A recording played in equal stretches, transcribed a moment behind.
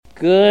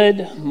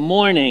Good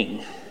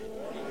morning.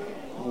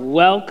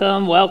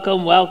 Welcome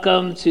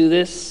to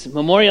this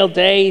Memorial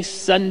Day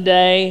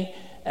Sunday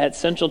at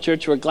Central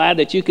Church. We're glad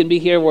that you can be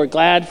here. We're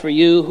glad for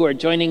you who are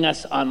joining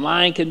us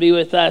online can be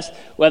with us,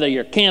 whether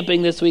you're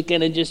camping this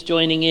weekend and just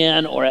joining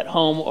in or at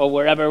home or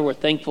wherever. We're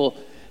thankful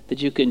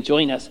that you can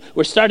join us.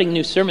 We're starting a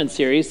new sermon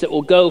series that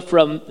will go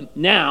from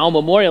now,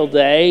 Memorial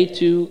Day,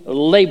 to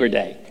Labor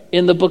Day,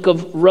 in the book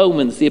of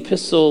Romans, the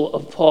epistle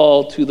of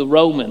Paul to the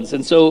Romans.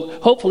 And so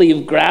hopefully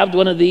you've grabbed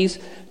one of these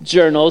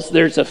journals.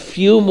 There's a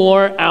few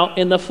more out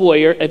in the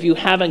foyer. If you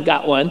haven't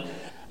got one,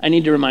 I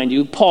need to remind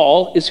you,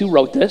 Paul is who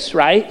wrote this,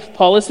 right?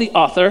 Paul is the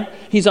author.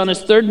 He's on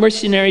his third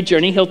missionary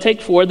journey. He'll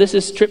take 4. This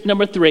is trip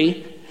number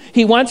 3.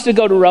 He wants to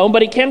go to Rome,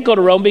 but he can't go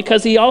to Rome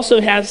because he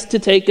also has to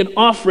take an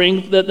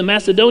offering that the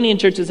Macedonian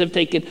churches have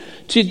taken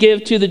to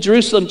give to the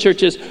Jerusalem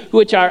churches,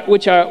 which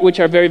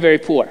are very, very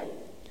poor.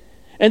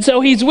 And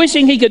so he's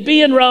wishing he could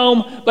be in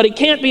Rome, but he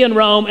can't be in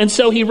Rome, and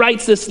so he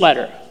writes this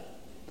letter.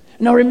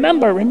 Now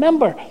remember,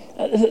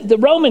 the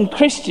Roman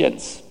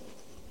Christians,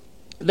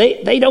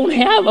 they don't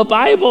have a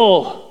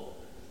Bible.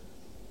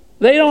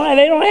 They don't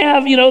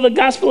have, the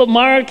Gospel of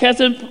Mark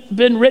hasn't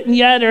been written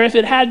yet, or if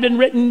it had been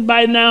written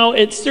by now,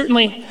 it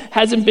certainly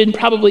hasn't been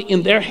probably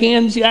in their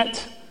hands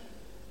yet.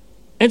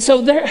 And so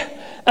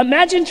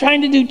imagine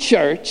trying to do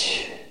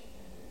church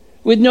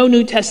with no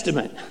New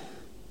Testament.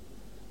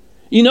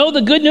 You know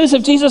the good news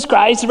of Jesus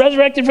Christ,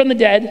 resurrected from the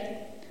dead,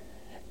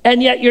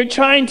 and yet you're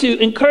trying to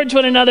encourage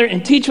one another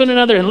and teach one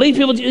another and lead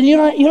people, and you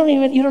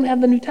don't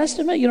have the New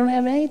Testament, you don't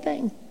have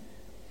anything.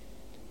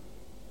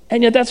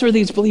 And yet that's where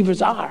these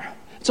believers are.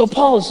 So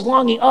Paul is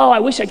longing, I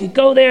wish I could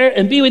go there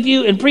and be with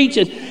you and preach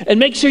and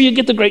make sure you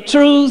get the great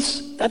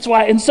truths. That's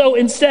why. And so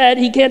instead,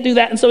 he can't do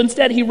that. And so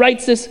instead, he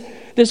writes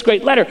this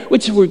great letter,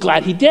 which we're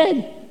glad he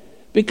did.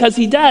 Because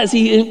he does.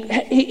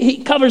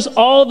 He covers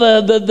all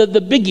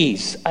the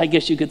biggies, I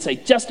guess you could say.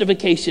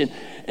 Justification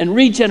and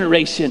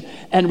regeneration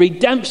and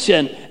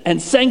redemption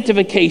and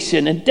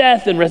sanctification and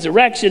death and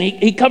resurrection.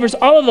 He covers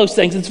all of those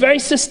things. It's very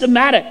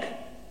systematic.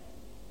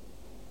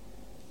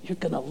 You're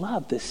going to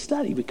love this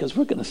study because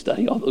we're going to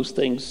study all those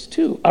things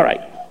too. All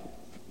right,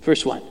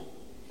 verse 1.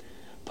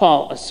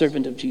 Paul, a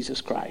servant of Jesus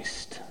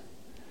Christ.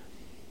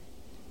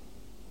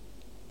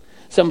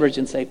 Some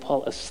versions say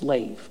Paul, a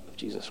slave of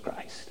Jesus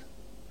Christ.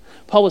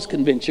 Paul was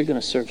convinced you're going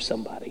to serve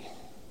somebody.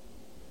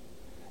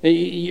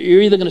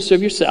 You're either going to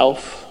serve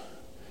yourself,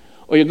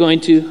 or you're going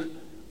to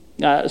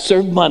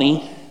serve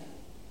money,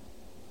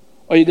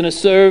 or you're going to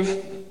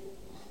serve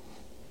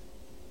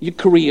your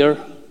career, or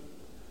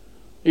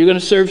you're going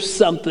to serve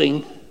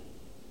something.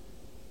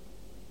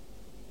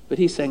 But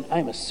he's saying,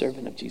 I'm a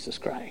servant of Jesus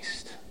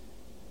Christ.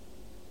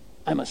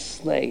 I'm a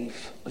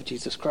slave of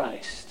Jesus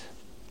Christ.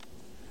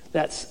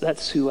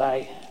 That's who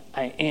I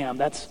am.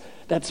 That's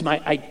my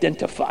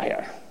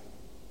identifier.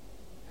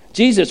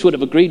 Jesus would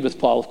have agreed with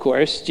Paul, of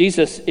course.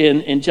 Jesus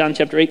in John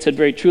chapter 8 said,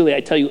 very truly, I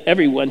tell you,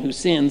 everyone who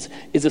sins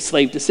is a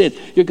slave to sin.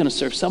 You're going to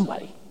serve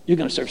somebody. You're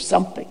going to serve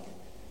something.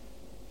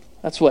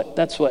 That's what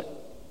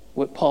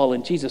Paul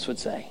and Jesus would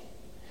say.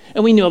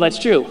 And we know that's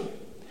true.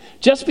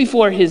 Just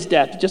before his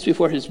death, just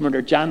before his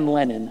murder, John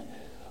Lennon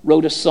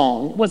wrote a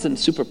song. It wasn't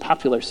a super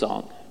popular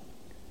song.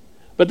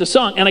 But the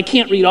song, and I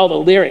can't read all the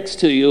lyrics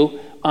to you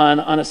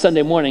on a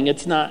Sunday morning.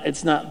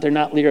 They're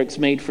not lyrics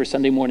made for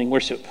Sunday morning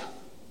worship.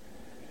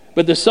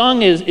 But the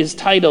song is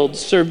titled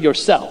Serve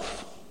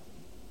Yourself.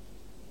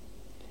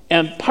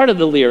 And part of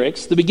the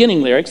lyrics, the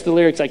beginning lyrics, the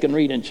lyrics I can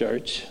read in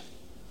church,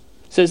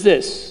 says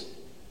this.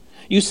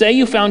 You say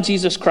you found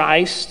Jesus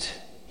Christ.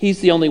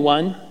 He's the only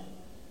one.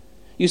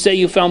 You say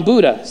you found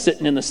Buddha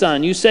sitting in the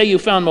sun. You say you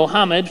found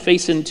Mohammed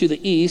facing to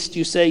the east.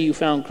 You say you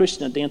found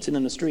Krishna dancing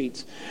in the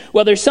streets.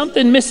 Well, there's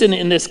something missing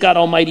in this God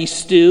Almighty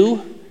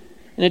stew.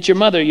 And it's your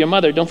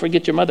mother. Don't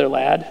forget your mother,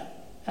 lad.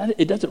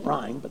 It doesn't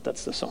rhyme, but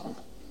that's the song.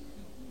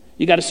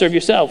 You got to serve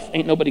yourself.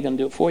 Ain't nobody going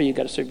to do it for you. You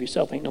got to serve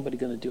yourself. Ain't nobody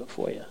going to do it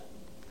for you.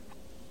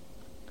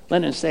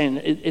 Lennon's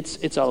saying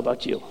it's all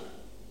about you.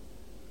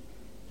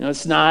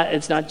 It's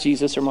not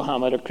Jesus or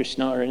Muhammad or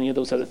Krishna or any of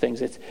those other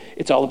things.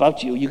 It's all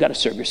about you. You got to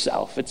serve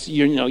yourself. It's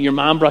your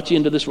mom brought you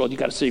into this world. You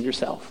got to serve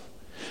yourself.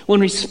 Well,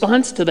 in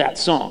response to that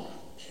song,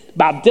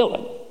 Bob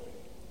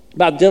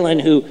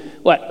Dylan, who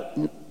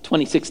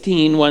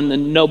 2016 won the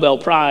Nobel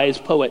Prize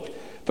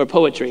for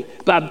poetry.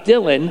 Bob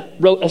Dylan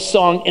wrote a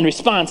song in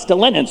response to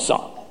Lennon's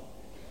song.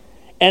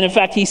 And in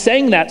fact, he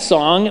sang that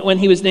song when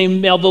he was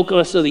named Male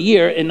Vocalist of the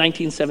Year in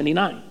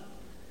 1979.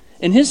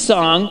 And his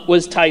song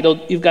was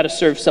titled, You've Got to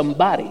Serve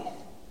Somebody.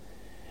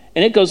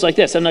 And it goes like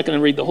this. I'm not going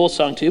to read the whole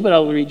song to you, but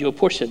I'll read you a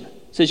portion.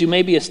 It says, you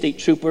may be a state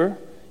trooper.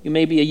 You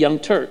may be a young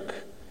Turk.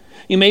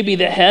 You may be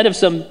the head of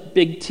some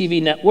big TV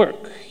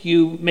network.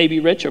 You may be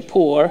rich or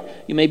poor.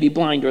 You may be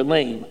blind or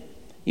lame.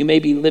 You may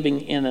be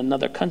living in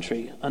another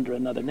country under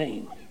another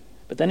name.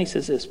 But then he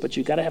says this, but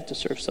you got to have to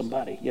serve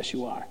somebody. Yes,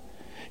 you are.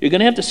 You're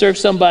going to have to serve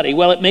somebody.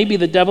 Well, it may be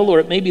the devil or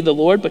it may be the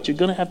Lord, but you're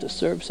going to have to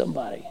serve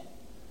somebody.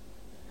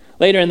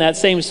 Later in that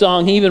same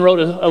song, he even wrote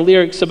a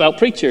lyrics about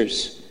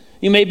preachers.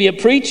 You may be a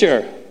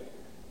preacher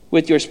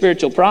with your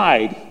spiritual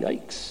pride.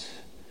 Yikes.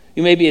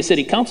 You may be a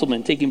city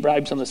councilman taking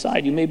bribes on the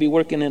side. You may be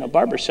working in a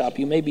barber shop.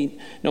 You may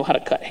know how to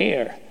cut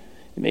hair.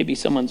 You may be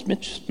someone's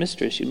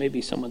mistress. You may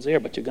be someone's heir,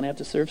 but you're going to have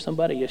to serve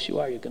somebody. Yes, you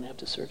are. You're going to have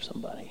to serve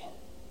somebody.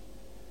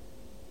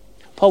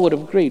 Paul would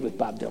have agreed with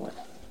Bob Dylan.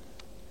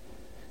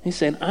 He's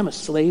saying, I'm a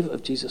slave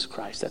of Jesus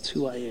Christ. That's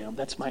who I am.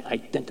 That's my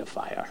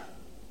identifier.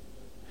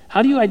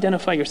 How do you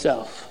identify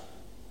yourself?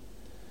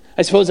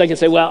 I suppose I could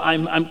say, well,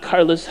 I'm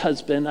Carla's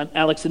husband. I'm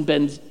Alex and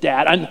Ben's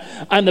dad.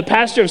 I'm the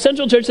pastor of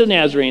Central Church of the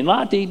Nazarene.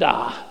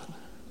 La-dee-da.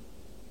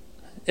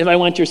 If I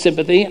want your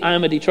sympathy,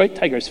 I'm a Detroit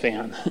Tigers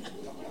fan.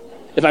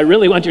 If I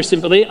really want your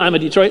sympathy, I'm a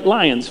Detroit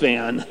Lions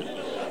fan.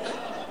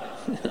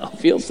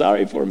 Feel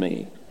sorry for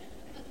me.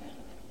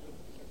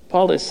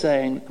 Paul is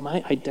saying,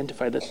 my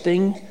identifier, the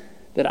thing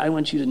that I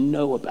want you to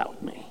know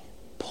about me,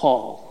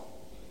 Paul,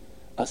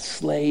 a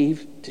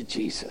slave to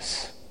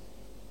Jesus.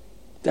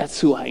 That's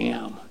who I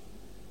am.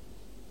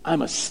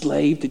 I'm a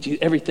slave to Jesus.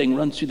 Everything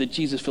runs through the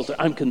Jesus filter.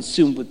 I'm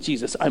consumed with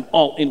Jesus. I'm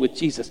all in with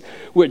Jesus.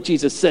 Where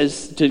Jesus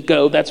says to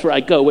go, that's where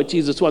I go. What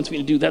Jesus wants me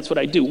to do, that's what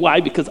I do.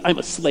 Why? Because I'm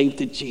a slave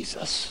to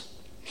Jesus.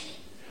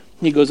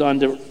 He goes on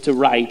to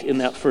write in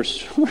that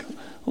first,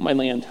 oh my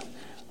land,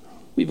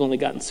 we've only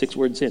gotten 6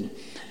 words in.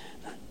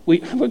 We're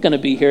going to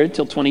be here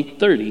until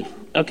 2030.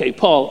 Okay,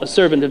 Paul, a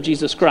servant of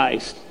Jesus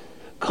Christ,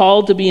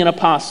 called to be an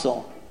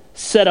apostle,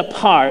 set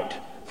apart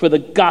for the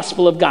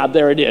gospel of God.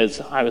 There it is.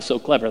 I was so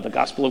clever, the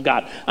gospel of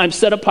God. I'm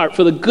set apart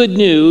for the good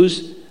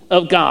news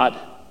of God.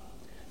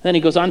 Then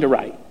he goes on to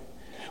write,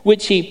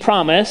 which he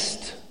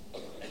promised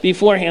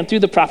beforehand through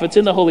the prophets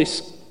in the Holy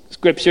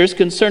Scriptures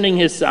concerning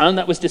his son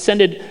that was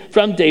descended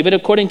from David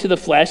according to the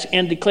flesh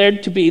and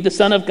declared to be the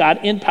Son of God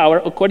in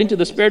power according to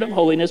the Spirit of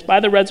holiness by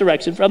the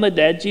resurrection from the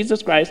dead,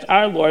 Jesus Christ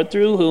our Lord,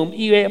 through whom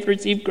ye have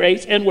received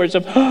grace and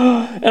worship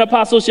and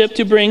apostleship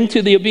to bring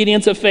to the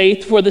obedience of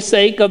faith for the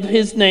sake of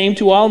his name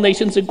to all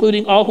nations,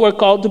 including all who are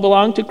called to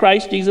belong to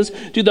Christ Jesus,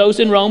 to those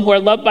in Rome who are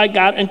loved by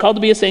God and called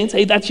to be a saint.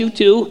 Hey, that's you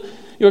too.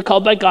 You are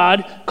called by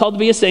God, called to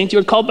be a saint. You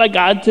are called by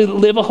God to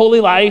live a holy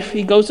life.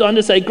 He goes on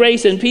to say,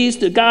 grace and peace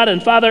to God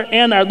and Father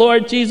and our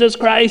Lord Jesus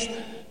Christ,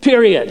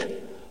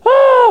 period.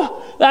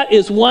 That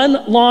is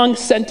one long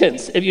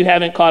sentence if you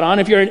haven't caught on.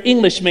 If you're an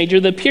English major,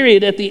 the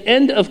period at the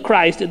end of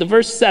Christ, at the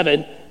verse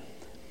 7,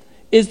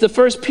 is the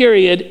first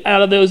period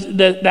out of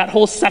that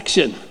whole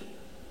section.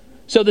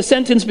 So the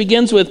sentence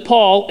begins with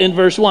Paul in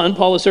verse 1,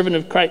 Paul, a servant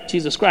of Christ,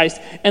 Jesus Christ,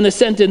 and the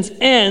sentence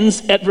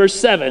ends at verse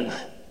 7,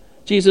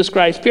 Jesus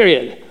Christ,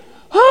 period.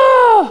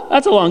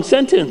 That's a long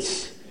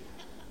sentence.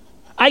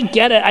 I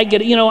get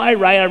it. You know, I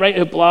write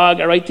a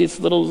blog. I write this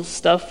little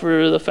stuff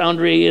for the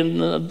Foundry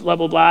and blah,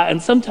 blah, blah.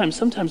 And sometimes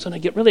when I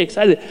get really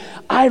excited,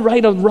 I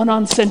write a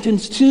run-on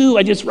sentence too.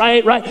 I just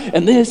write,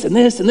 and this, and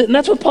this, and this. And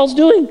that's what Paul's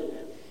doing.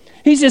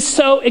 He's just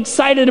so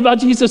excited about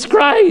Jesus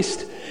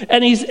Christ.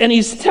 And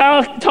he's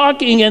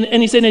talking,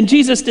 and he's saying, and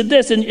Jesus did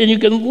this, and you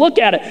can look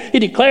at it. He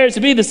declares to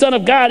be the Son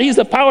of God. He's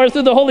the power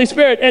through the Holy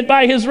Spirit, and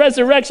by his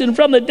resurrection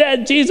from the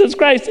dead, Jesus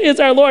Christ is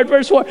our Lord.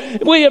 Verse 4,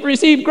 we have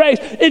received grace.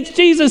 It's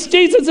Jesus.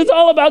 It's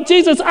all about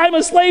Jesus. I'm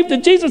a slave to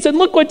Jesus, and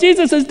look what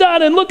Jesus has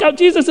done, and look how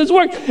Jesus has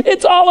worked.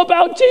 It's all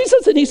about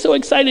Jesus, and he's so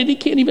excited he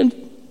can't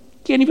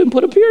even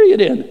put a period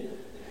in.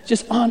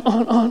 Just on.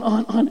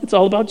 It's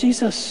all about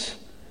Jesus.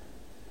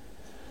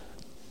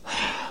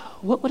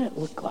 What would it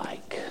look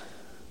like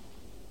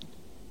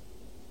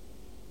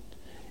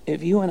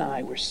if you and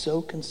I were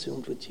so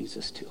consumed with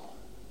Jesus too?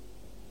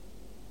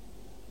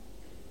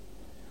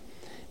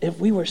 If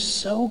we were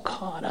so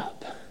caught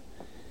up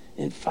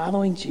in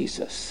following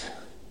Jesus,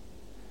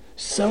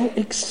 so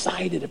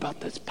excited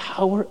about this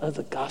power of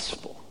the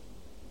gospel,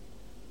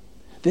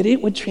 that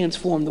it would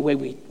transform the way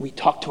we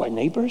talk to our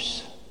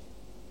neighbors,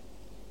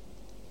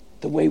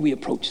 the way we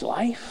approach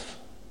life,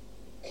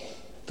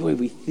 the way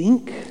we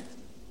think,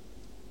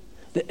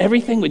 that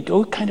everything would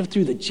go kind of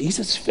through the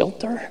Jesus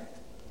filter.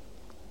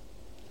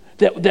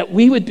 That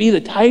we would be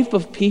the type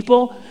of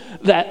people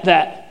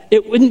that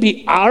it wouldn't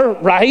be our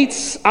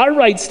rights. Our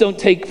rights don't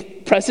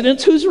take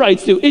precedence. Whose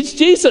rights do? It's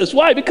Jesus.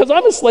 Why? Because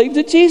I'm a slave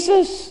to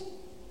Jesus.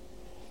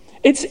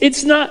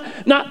 It's not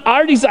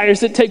our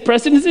desires that take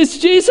precedence. It's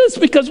Jesus.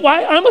 Because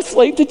why? I'm a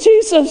slave to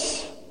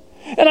Jesus.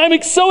 And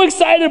I'm so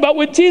excited about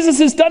what Jesus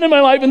has done in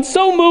my life and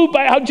so moved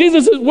by how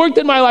Jesus has worked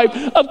in my life.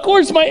 Of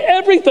course, my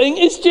everything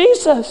is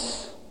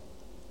Jesus.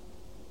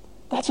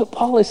 That's what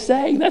Paul is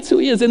saying. That's who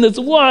he is in this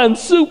one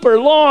super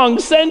long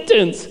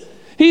sentence.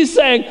 He's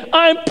saying,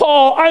 I'm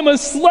Paul. I'm a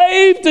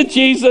slave to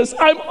Jesus.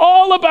 I'm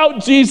all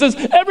about Jesus.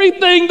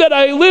 Everything that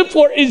I live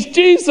for is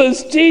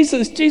Jesus,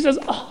 Jesus, Jesus.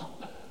 Oh,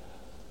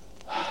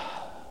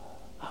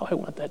 how I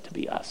want that to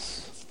be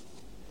us.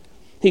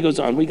 He goes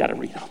on. We got to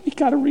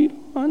read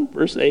on.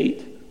 Verse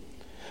 8.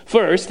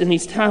 First, and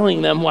he's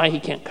telling them why he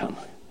can't come.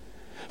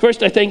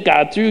 First, I thank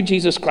God through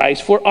Jesus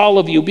Christ for all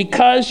of you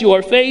because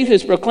your faith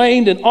is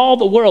proclaimed in all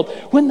the world.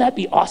 Wouldn't that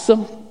be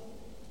awesome?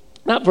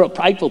 Not for a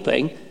prideful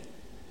thing,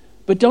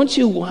 but don't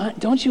you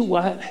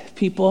want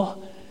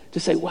people to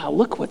say, wow,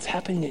 look what's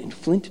happening in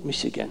Flint,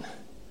 Michigan.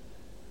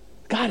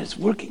 God is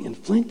working in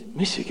Flint,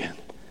 Michigan.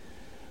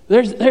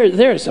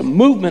 There is a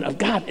movement of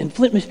God in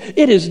Flint, Michigan.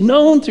 It is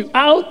known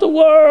throughout the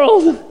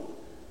world.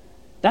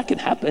 That can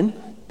happen.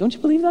 Don't you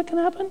believe that can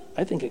happen?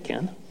 I think it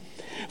can.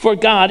 For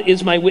God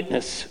is my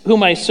witness,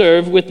 whom I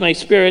serve with my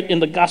spirit in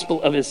the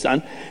gospel of his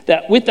Son,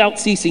 that without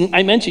ceasing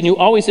I mention you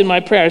always in my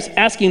prayers,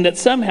 asking that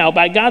somehow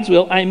by God's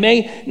will I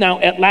may now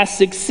at last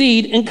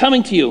succeed in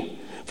coming to you.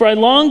 For I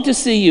long to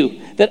see you,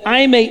 that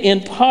I may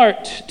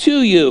impart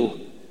to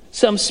you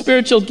some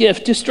spiritual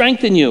gift to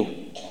strengthen you.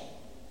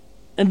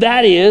 And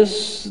that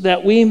is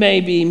that we may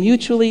be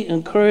mutually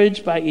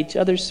encouraged by each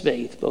other's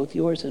faith, both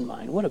yours and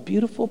mine. What a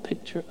beautiful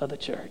picture of the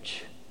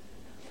church.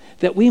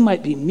 That we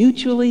might be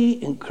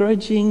mutually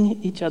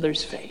encouraging each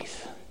other's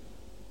faith.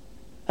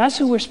 That's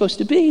who we're supposed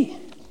to be.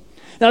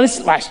 Now, this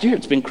last year,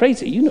 it's been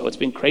crazy. You know it's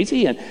been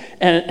crazy.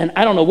 And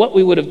I don't know what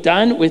we would have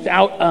done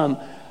without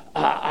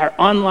our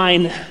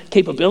online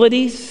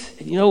capabilities.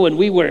 You know, when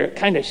we were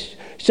kind of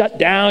shut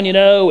down,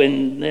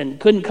 and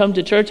couldn't come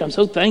to church, I'm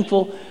so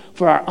thankful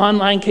for our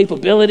online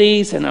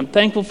capabilities, and I'm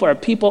thankful for our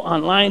people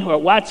online who are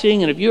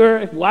watching. And if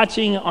you're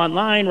watching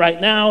online right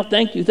now,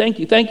 thank you.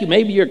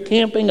 Maybe you're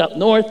camping up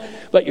north,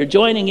 but you're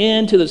joining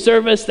in to the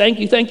service. Thank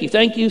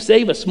you.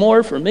 Save us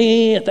more for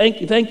me.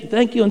 Thank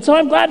you. And so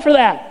I'm glad for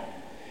that.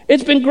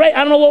 It's been great.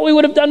 I don't know what we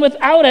would have done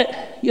without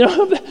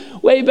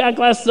it. Way back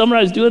last summer,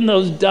 I was doing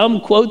those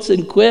dumb quotes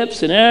and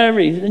quips and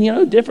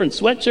everything, different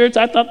sweatshirts.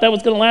 I thought that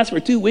was going to last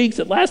for 2 weeks.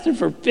 It lasted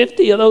for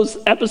 50 of those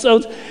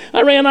episodes.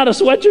 I ran out of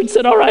sweatshirts and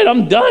said, all right,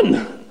 I'm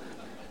done.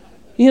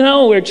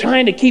 We're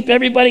trying to keep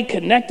everybody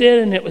connected,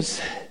 and it was,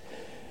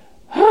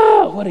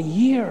 what a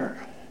year.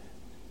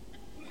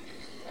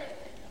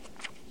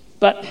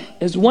 But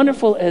as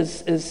wonderful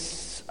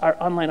as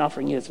our online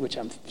offering is, which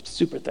I'm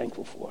super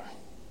thankful for,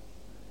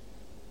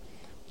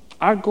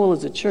 our goal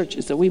as a church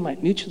is that we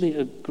might mutually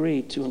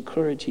agree to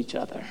encourage each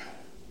other.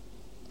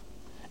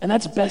 And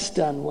that's best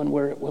done when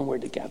we're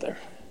together.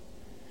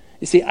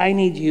 You see, I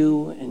need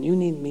you, and you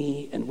need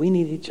me, and we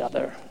need each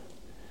other.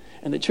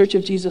 And the Church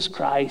of Jesus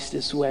Christ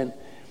is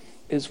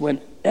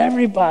when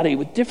everybody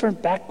with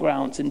different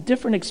backgrounds and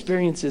different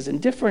experiences and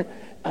different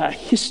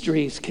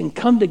histories can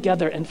come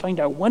together and find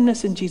our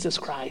oneness in Jesus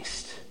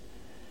Christ.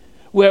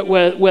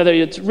 Whether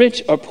it's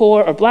rich or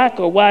poor or black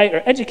or white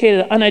or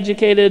educated or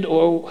uneducated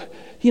or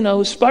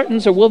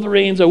Spartans or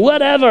Wolverines or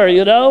whatever,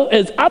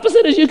 as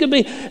opposite as you could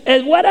be,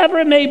 and whatever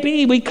it may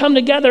be, we come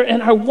together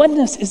and our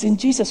oneness is in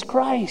Jesus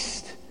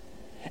Christ.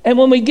 And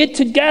when we get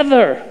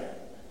together,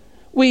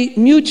 we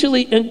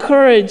mutually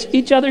encourage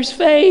each other's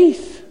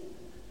faith.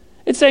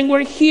 It's saying,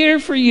 we're here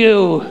for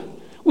you.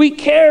 We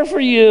care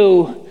for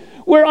you.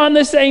 We're on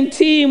the same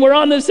team. We're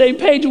on the same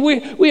page.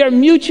 We are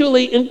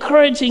mutually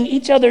encouraging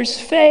each other's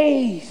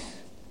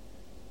faith.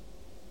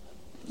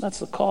 That's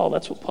the call.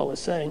 That's what Paul is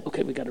saying.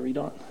 Okay, we got to read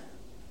on.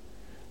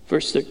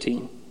 Verse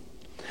 13.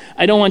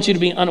 I don't want you to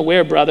be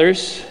unaware,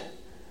 brothers,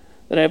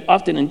 that I have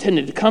often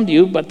intended to come to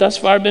you, but thus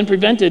far have been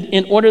prevented,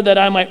 in order that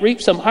I might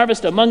reap some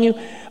harvest among you,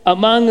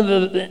 among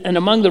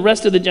the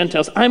rest of the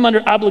Gentiles. I'm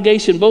under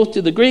obligation both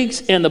to the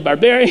Greeks and the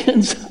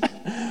barbarians.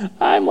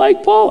 I'm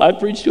like Paul. I've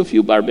preached to a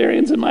few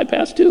barbarians in my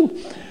past too.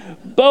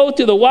 Both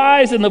to the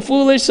wise and the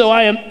foolish, so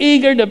I am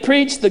eager to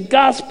preach the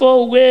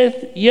gospel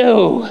with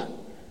you.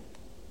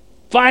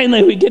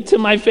 Finally, we get to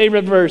my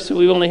favorite verse.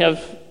 We only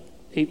have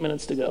 8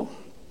 minutes to go.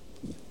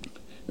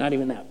 Not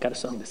even that. Got a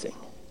song to sing.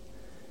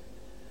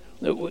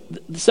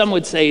 Some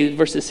would say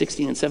verses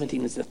 16 and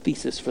 17 is the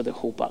thesis for the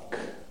whole book.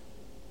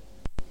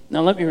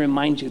 Now let me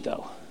remind you,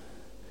 though,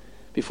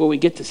 before we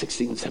get to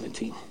 16 and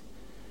 17,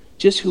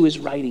 just who is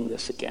writing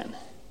this again.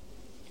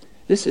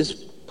 This is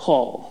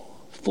Paul,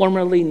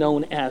 formerly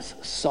known as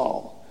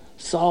Saul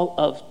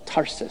of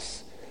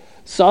Tarsus.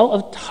 Saul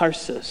of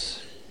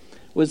Tarsus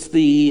was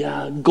the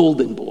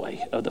golden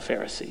boy of the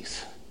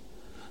Pharisees.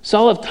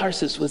 Saul of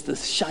Tarsus was the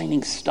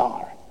shining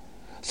star.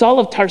 Saul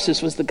of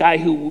Tarsus was the guy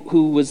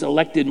who was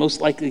elected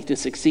most likely to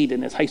succeed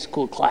in his high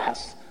school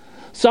class.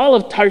 Saul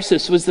of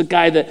Tarsus was the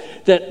guy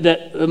that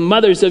the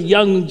mothers of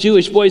young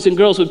Jewish boys and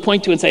girls would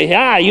point to and say,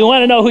 you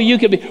want to know who you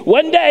could be?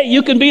 One day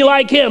you can be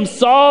like him,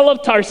 Saul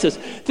of Tarsus.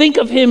 Think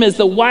of him as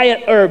the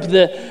Wyatt Earp,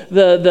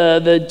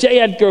 the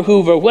J. Edgar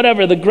Hoover,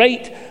 whatever, the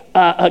great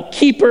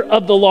keeper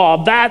of the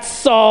law. That's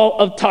Saul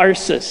of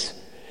Tarsus.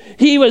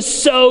 He was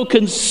so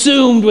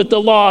consumed with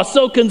the law,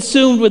 so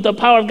consumed with the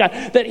power of God,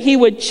 that he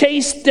would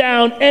chase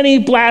down any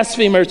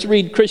blasphemers,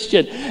 read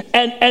Christian,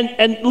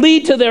 and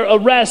lead to their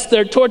arrest,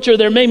 their torture,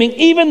 their maiming,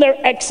 even their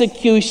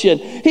execution.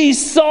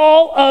 He's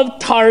Saul of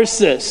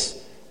Tarsus.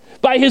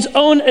 By his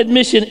own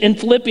admission in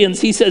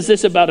Philippians, he says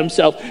this about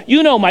himself.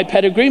 You know my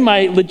pedigree,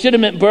 my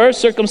legitimate birth,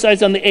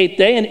 circumcised on the 8th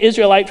day, an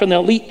Israelite from the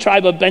elite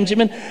tribe of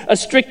Benjamin, a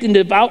strict and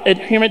devout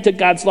adherent to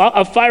God's law,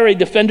 a fiery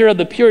defender of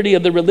the purity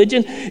of the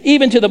religion,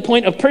 even to the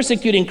point of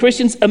persecuting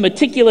Christians, a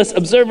meticulous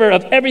observer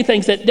of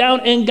everything set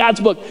down in God's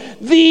book.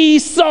 The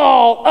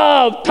Saul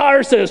of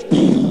Tarsus.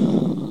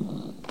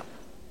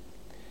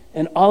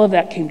 And all of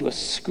that came to a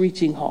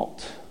screeching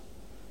halt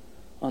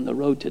on the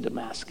road to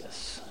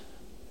Damascus.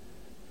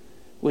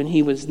 when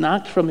he was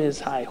knocked from his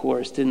high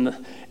horse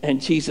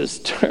and Jesus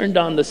turned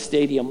on the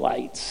stadium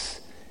lights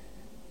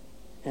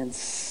and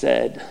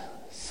said,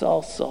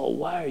 Saul, Saul,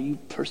 why are you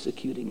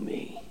persecuting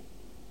me?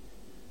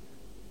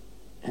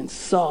 And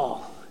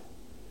Saul,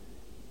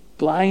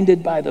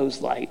 blinded by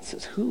those lights,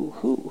 says,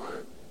 who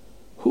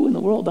in the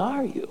world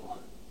are you?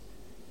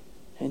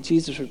 And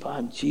Jesus replied,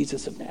 I'm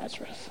Jesus of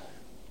Nazareth.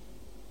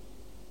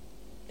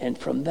 And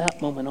from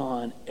that moment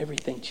on,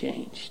 everything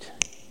changed.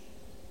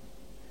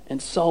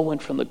 And Saul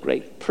went from the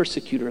great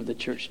persecutor of the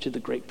church to the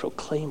great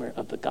proclaimer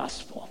of the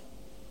gospel.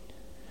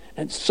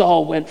 And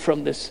Saul went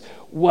from this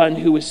one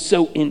who was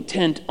so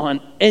intent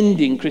on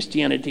ending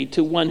Christianity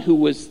to one who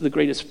was the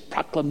greatest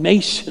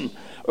proclamation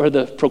or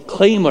the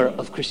proclaimer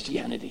of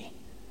Christianity.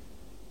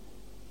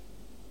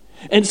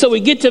 And so we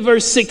get to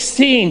verse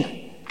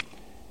 16,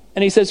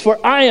 and he says,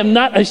 for I am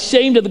not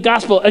ashamed of the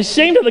gospel.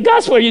 Ashamed of the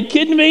gospel? Are you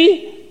kidding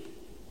me?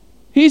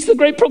 He's the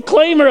great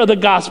proclaimer of the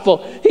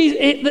gospel.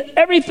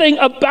 Everything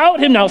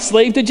about him now,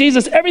 slave to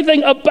Jesus,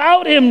 everything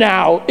about him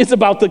now is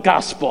about the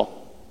gospel.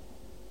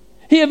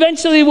 He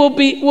eventually will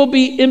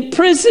be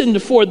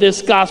imprisoned for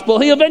this gospel.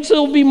 He eventually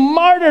will be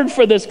martyred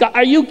for this gospel.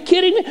 Are you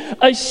kidding me?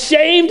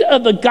 Ashamed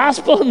of the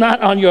gospel?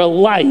 Not on your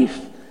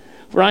life.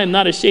 For I am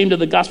not ashamed of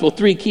the gospel.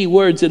 3 key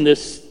words in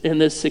this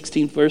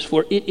 16th verse.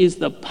 For it is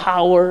the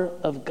power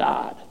of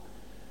God.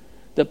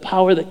 The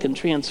power that can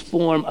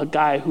transform a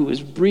guy who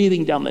is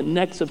breathing down the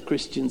necks of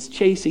Christians,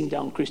 chasing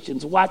down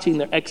Christians, watching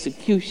their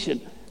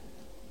execution.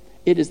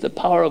 It is the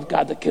power of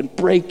God that can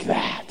break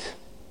that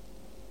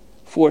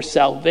for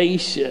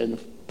salvation,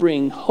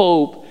 bring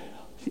hope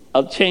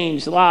of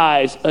changed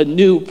lives, a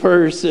new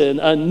person,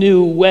 a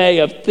new way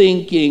of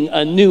thinking,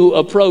 a new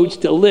approach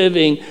to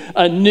living,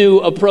 a new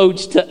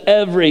approach to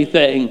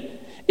everything.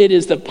 It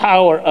is the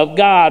power of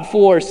God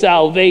for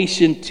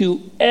salvation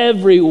to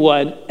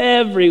everyone.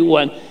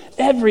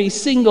 Every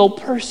single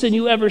person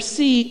you ever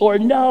see or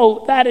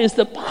know, that is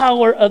the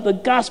power of the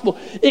gospel.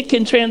 It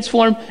can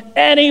transform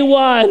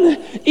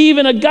anyone,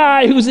 even a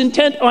guy who's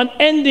intent on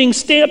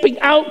stamping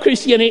out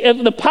Christianity.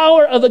 If the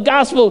power of the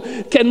gospel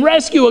can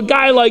rescue a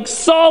guy like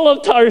Saul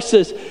of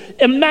Tarsus,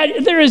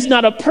 imagine, there is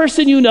not a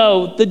person you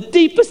know, the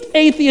deepest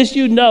atheist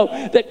you know,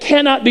 that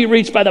cannot be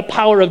reached by the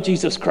power of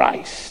Jesus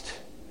Christ.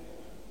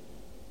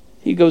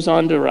 He goes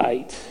on to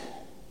write,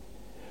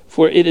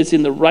 for it is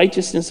in the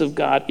righteousness of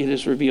God it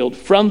is revealed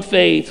from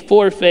faith,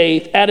 for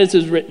faith, as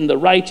is written, the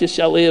righteous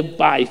shall live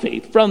by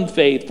faith. From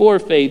faith, for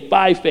faith,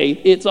 by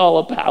faith. It's all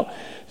about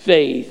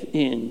faith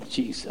in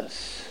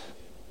Jesus.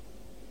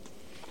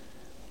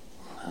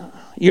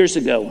 Years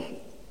ago,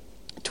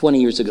 20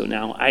 years ago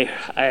now,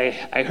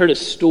 I heard a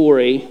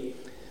story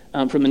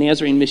from a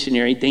Nazarene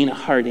missionary, Dana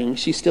Harding.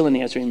 She's still a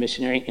Nazarene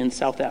missionary in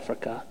South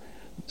Africa,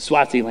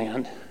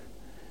 Swaziland.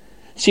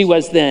 She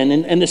was then,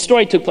 and the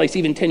story took place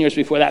even 10 years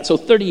before that, so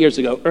 30 years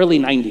ago, early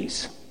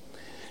 90s.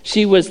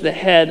 She was the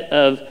head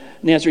of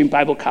Nazarene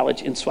Bible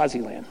College in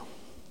Swaziland.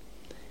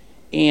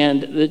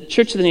 And the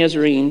Church of the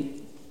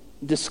Nazarene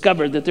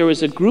discovered that there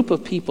was a group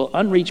of people,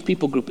 unreached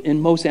people group in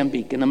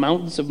Mozambique, in the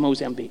mountains of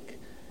Mozambique.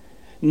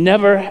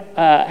 Never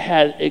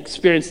had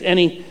experienced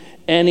any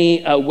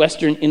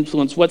Western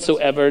influence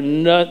whatsoever.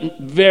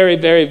 Very,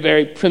 very,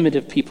 very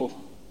primitive people.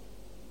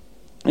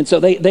 And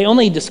so they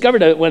only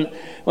discovered it when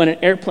an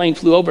airplane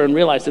flew over and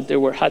realized that there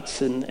were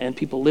huts and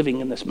people living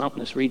in this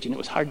mountainous region. It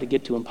was hard to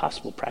get to,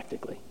 impossible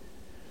practically.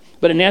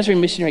 But a Nazarene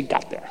missionary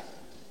got there.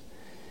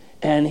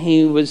 And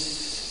he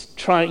was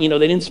trying,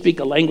 they didn't speak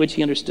a language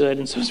he understood,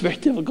 and so it was very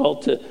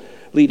difficult to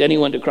lead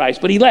anyone to Christ.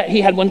 But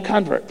he had one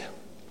convert.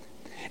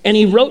 And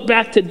he wrote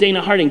back to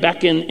Dana Harding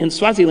back in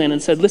Swaziland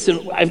and said,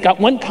 listen, I've got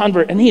one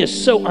convert and he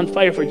is so on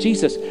fire for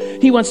Jesus.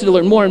 He wants to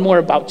learn more and more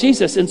about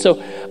Jesus. And so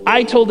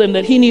I told him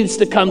that he needs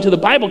to come to the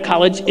Bible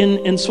college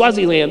in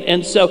Swaziland.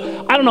 And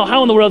so I don't know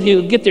how in the world he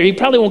would get there. He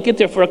probably won't get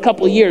there for a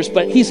couple of years,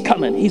 but he's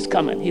coming.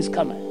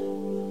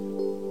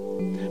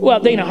 Well,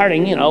 Dana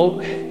Harding,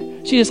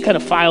 she just kind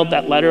of filed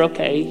that letter.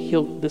 Okay,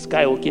 this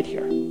guy will get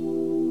here.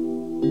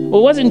 Well,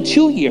 it wasn't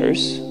 2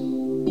 years.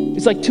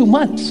 It's like 2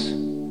 months.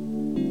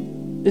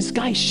 This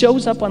guy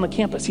shows up on the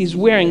campus. He's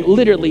wearing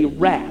literally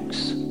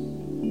rags.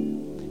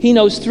 He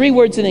knows 3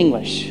 words in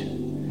English.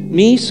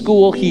 Me,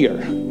 school, here.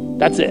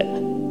 That's it.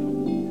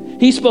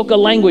 He spoke a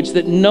language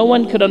that no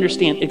one could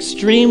understand,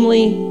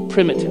 extremely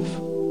primitive.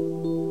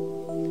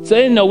 So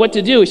they didn't know what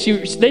to do.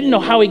 They didn't know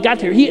how he got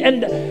there.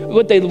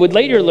 What they would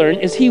later learn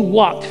is he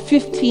walked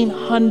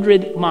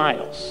 1,500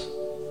 miles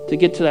to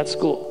get to that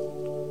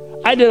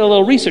school. I did a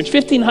little research.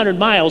 1,500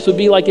 miles would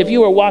be like if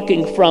you were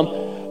walking from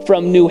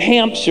New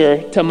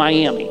Hampshire to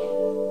Miami.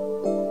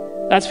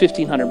 That's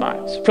 1,500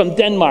 miles. From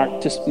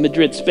Denmark to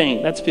Madrid,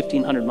 Spain, that's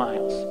 1,500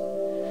 miles.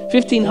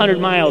 1,500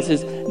 miles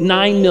is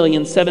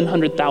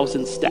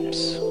 9,700,000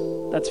 steps.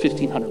 That's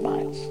 1,500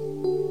 miles.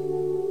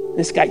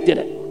 This guy did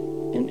it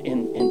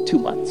in 2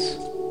 months.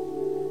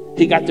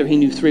 He got there, he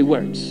knew 3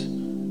 words.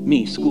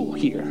 Me, school,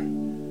 here.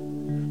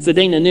 So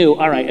Dana knew,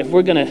 all right, if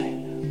we're going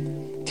to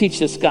teach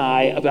this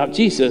guy about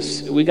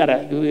Jesus, we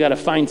gotta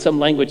find some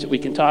language that we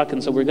can talk,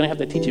 and so we're gonna have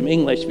to teach him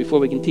English before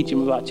we can teach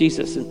him about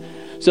Jesus. And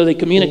So they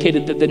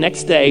communicated that the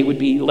next day would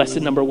be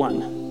lesson number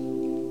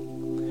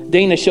 1.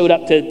 Dana showed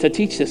up to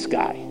teach this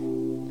guy.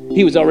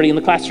 He was already in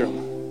the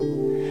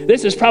classroom.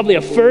 This is probably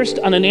a first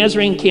on a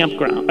Nazarene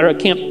campground or a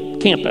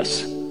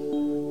campus.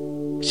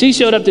 She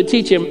showed up to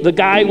teach him. The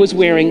guy was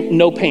wearing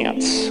no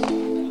pants.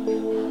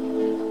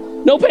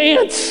 No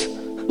pants.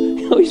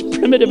 He's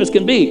primitive as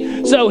can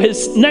be. So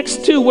his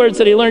next 2 words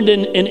that he learned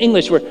in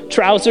English were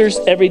trousers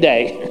every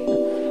day.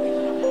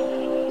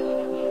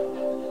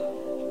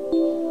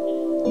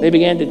 They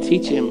began to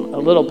teach him a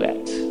little bit.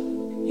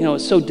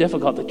 It's so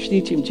difficult to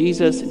teach him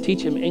Jesus and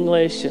teach him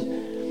English.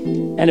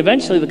 And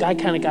eventually the guy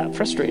kind of got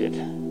frustrated.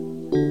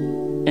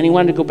 And he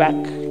wanted to go back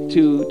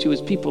to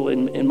his people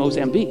in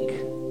Mozambique.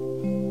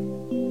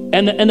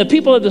 And the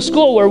people at the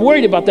school were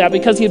worried about that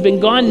because he had been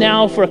gone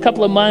now for a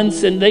couple of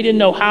months, and they didn't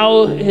know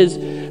how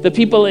the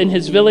people in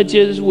his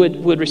villages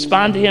would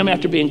respond to him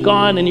after being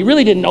gone, and he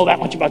really didn't know that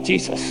much about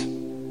Jesus.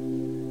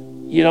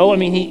 He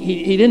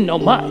didn't know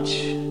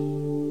much.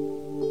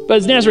 But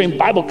it's Nazarene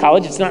Bible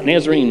College, it's not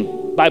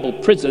Nazarene Bible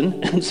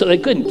Prison, and so they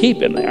couldn't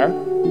keep him there.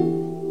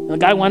 And the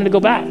guy wanted to go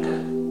back.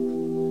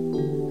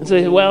 And so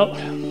they said, well,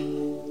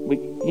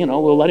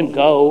 we'll let him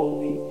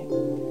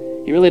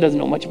go. He really doesn't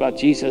know much about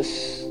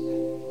Jesus.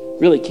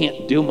 Really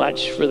can't do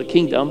much for the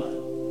kingdom.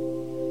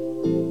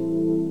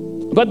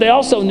 But they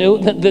also knew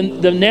that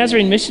the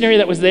Nazarene missionary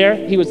that was there,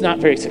 he was not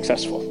very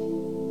successful.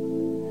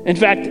 In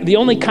fact, the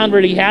only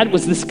convert he had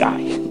was this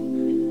guy.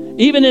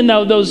 Even in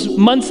those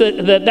months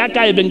that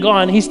guy had been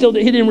gone, he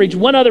didn't reach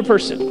one other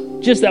person.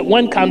 Just that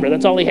one convert,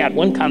 that's all he had,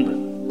 one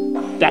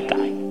convert. That guy.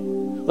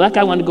 Well, that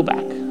guy wanted to go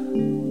back.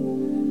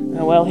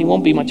 Well, he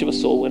won't be much of a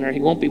soul winner. He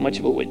won't be much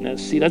of a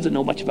witness. He doesn't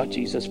know much about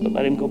Jesus, but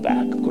let him go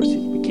back. Of course,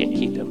 we can't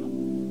keep him.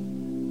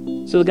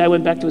 So the guy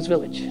went back to his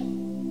village.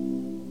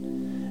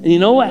 And you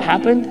know what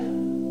happened?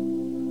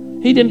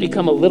 He didn't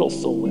become a little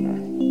soul winner.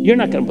 You're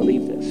not going to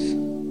believe this.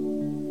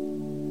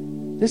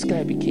 This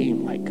guy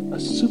became like a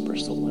super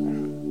soul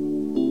winner.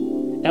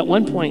 At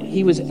one point,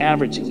 he was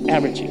averaging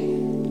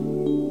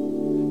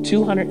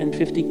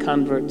 250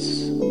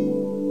 converts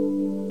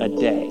a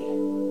day.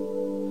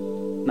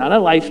 Not a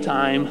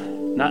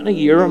lifetime, not in a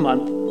year or a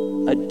month,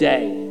 a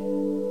day.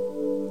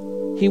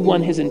 He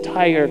won his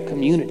entire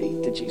community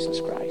to Jesus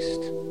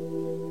Christ.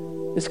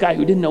 This guy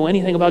who didn't know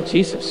anything about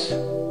Jesus,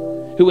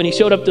 who when he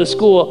showed up to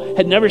school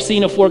had never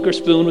seen a fork or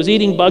spoon, was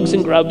eating bugs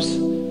and grubs,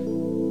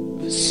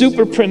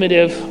 super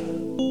primitive,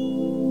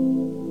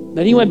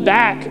 that he went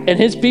back and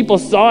his people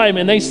saw him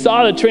and they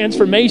saw the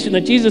transformation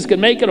that Jesus could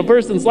make in a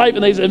person's life,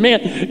 and they said,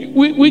 man,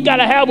 we got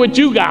to have what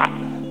you got.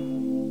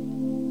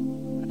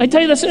 I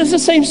tell you, this is the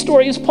same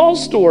story as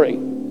Paul's story.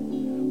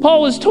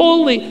 Paul was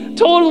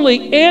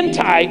totally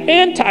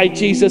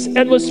anti-Jesus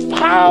and was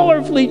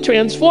powerfully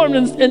transformed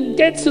and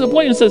gets to the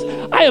point and says,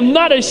 I am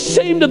not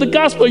ashamed of the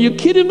gospel. Are you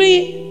kidding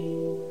me?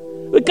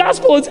 The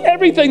gospel is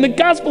everything. The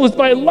gospel is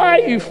my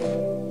life.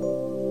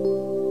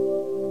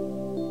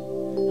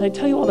 And I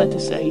tell you all that to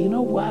say, you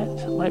know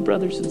what, my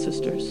brothers and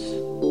sisters?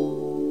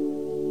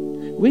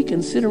 We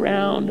can sit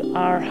around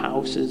our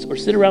houses or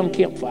sit around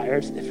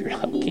campfires, if you're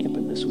out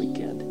camping this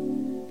weekend,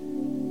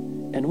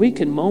 and we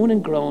can moan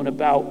and groan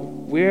about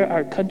where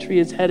our country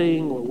is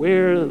heading or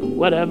where,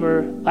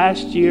 whatever.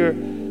 Last year,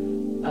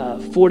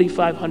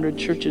 4,500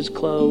 churches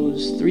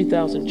closed,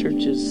 3,000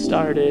 churches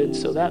started.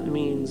 So that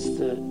means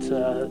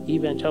that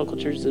evangelical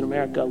churches in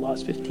America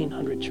lost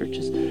 1,500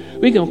 churches.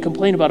 We can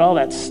complain about all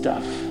that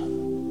stuff.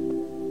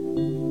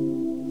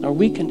 Or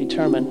we can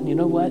determine, you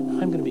know what?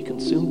 I'm going to be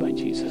consumed by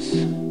Jesus.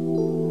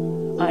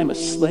 I am a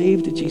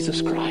slave to Jesus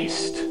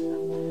Christ.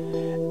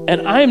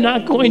 And I'm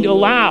not going to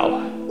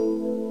allow,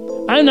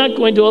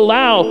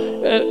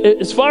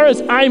 as far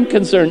as I'm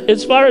concerned,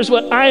 as far as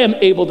what I am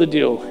able to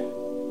do,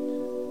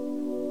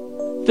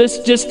 this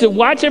just to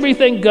watch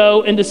everything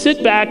go and to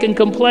sit back and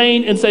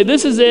complain and say,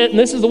 this is it and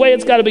this is the way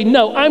it's got to be.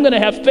 No, I'm going to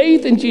have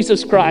faith in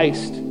Jesus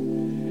Christ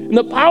and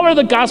the power of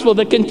the gospel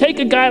that can take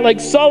a guy like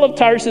Saul of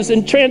Tarsus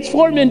and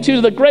transform him into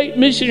the great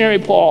missionary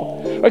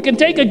Paul, or can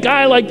take a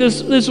guy like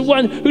this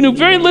one who knew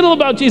very little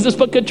about Jesus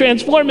but could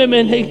transform him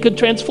and he could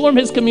transform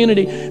his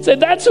community. Say,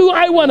 that's who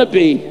I want to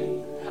be.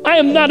 I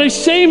am not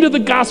ashamed of the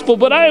gospel,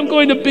 but I am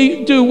going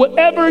to do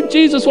whatever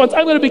Jesus wants.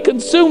 I'm going to be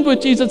consumed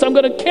with Jesus. I'm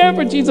going to care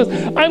for Jesus.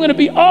 I'm going to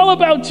be all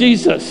about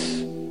Jesus.